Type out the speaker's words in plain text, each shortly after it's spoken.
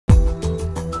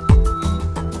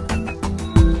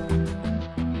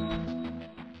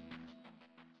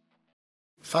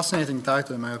Fascinating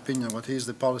title, in my opinion. What is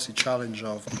the policy challenge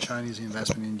of Chinese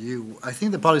investment in the EU? I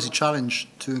think the policy challenge,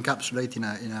 to encapsulate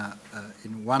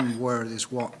in one word,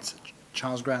 is what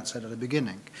Charles Grant said at the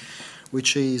beginning,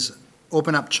 which is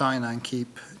open up China and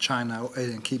keep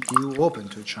the EU open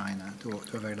to China to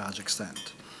a very large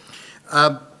extent.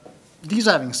 These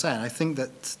having said, I think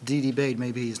that the debate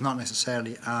maybe is not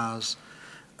necessarily as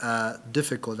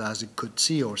difficult as it could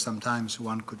see, or sometimes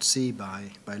one could see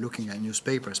by looking at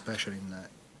newspapers, especially in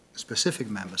specific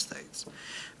member states.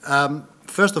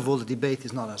 First of all, the debate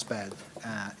is not as bad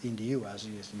in the EU as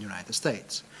it is in the United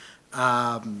States.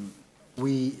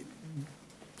 We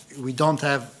don't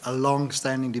have a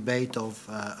long-standing debate of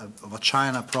a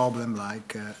China problem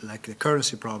like the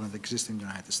currency problem that exists in the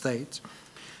United States,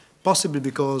 possibly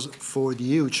because for the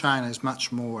EU, China is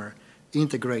much more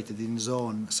integrated in its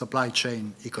own supply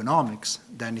chain economics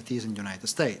than it is in the United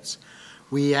States.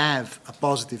 We have a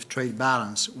positive trade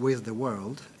balance with the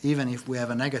world, even if we have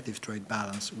a negative trade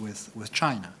balance with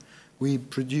China. We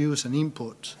produce and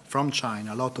import from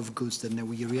China a lot of goods that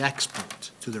we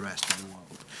re-export to the rest of the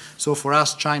world. So for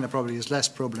us, China probably is less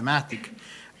problematic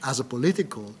as a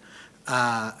political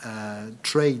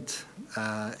trade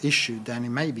issue than it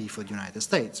may be for the United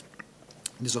States.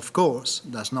 This, of course,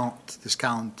 does not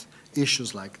discount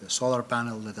issues like the solar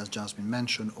panel that has just been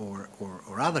mentioned, or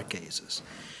other cases.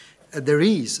 There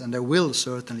is, and there will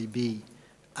certainly be,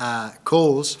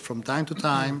 calls from time to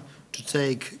time to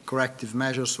take corrective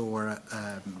measures or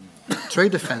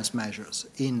trade defense measures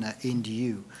in the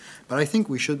EU. But I think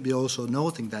we should be also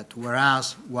noting that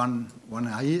whereas one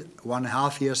and a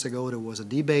half years ago there was a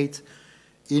debate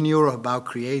in Europe about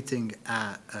creating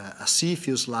a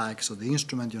CFIUS-like, so the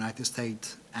instrument the United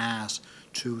States has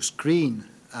to screen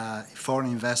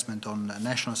foreign investment on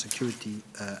national security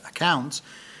accounts,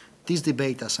 this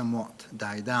debate has somewhat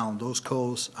died down. Those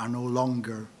calls are no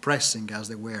longer pressing as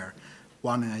they were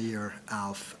 1.5 years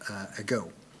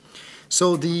ago.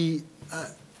 So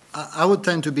I would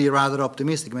tend to be rather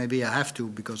optimistic, maybe I have to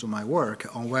because of my work,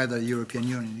 on whether the European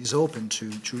Union is open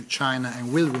to China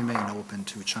and will remain open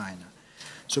to China.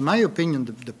 So in my opinion,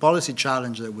 the policy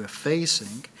challenge that we're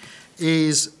facing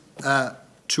is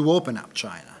to open up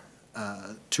China,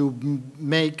 to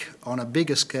make on a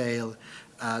bigger scale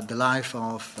the life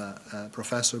of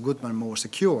Professor Goodman more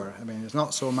secure. I mean, it's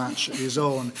not so much his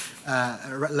own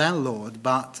landlord,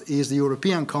 but is the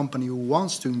European company who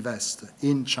wants to invest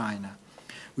in China,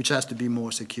 which has to be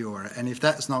more secure. And if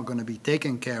that's not going to be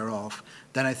taken care of,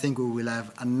 then I think we will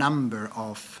have a number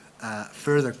of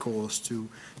further calls to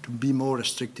be more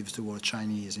restrictive towards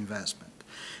Chinese investment.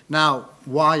 Now,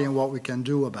 why and what we can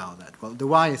do about that? Well, the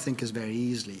why I think is very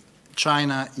easily.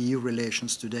 China-EU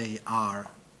relations today are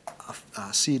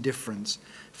a sea difference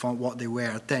from what they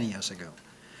were 10 years ago.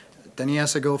 10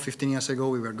 years ago, 15 years ago,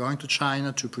 we were going to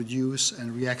China to produce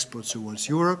and re-export towards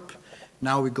Europe.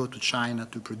 Now we go to China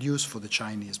to produce for the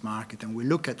Chinese market, and we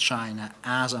look at China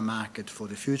as a market for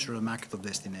the future, a market of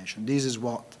destination. This is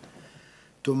what,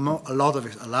 to a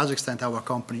large extent, our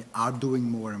company are doing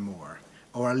more and more,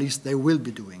 or at least they will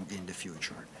be doing in the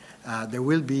future. They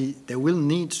will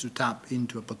need to tap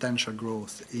into a potential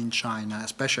growth in China,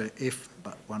 especially if,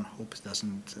 but one hopes it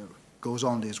doesn't goes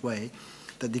on this way,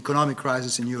 that the economic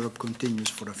crisis in Europe continues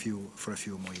for a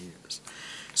few more years.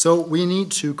 So we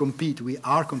need to compete. We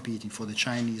are competing for the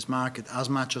Chinese market as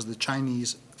much as the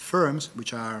Chinese firms,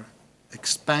 which are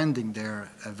expanding their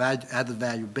added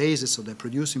value basis, so they're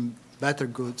producing better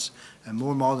goods and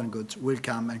more modern goods, will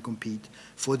come and compete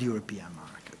for the European market.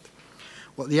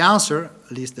 Well, the answer,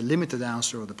 at least the limited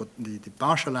answer or the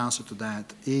partial answer to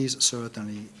that, is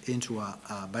certainly into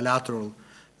a bilateral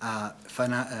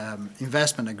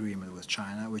investment agreement with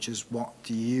China, which is what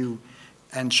the EU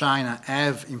and China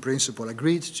have in principle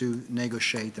agreed to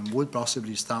negotiate and would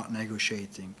possibly start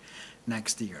negotiating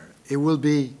next year. It will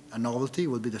be a novelty. It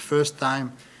will be the first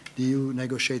time the EU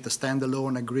negotiate a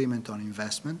standalone agreement on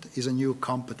investment. It is a new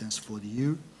competence for the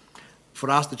EU. For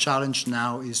us, the challenge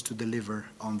now is to deliver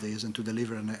on this and to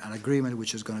deliver an agreement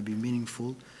which is going to be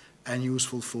meaningful and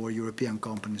useful for European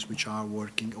companies which are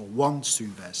working or want to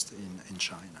invest in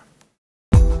China.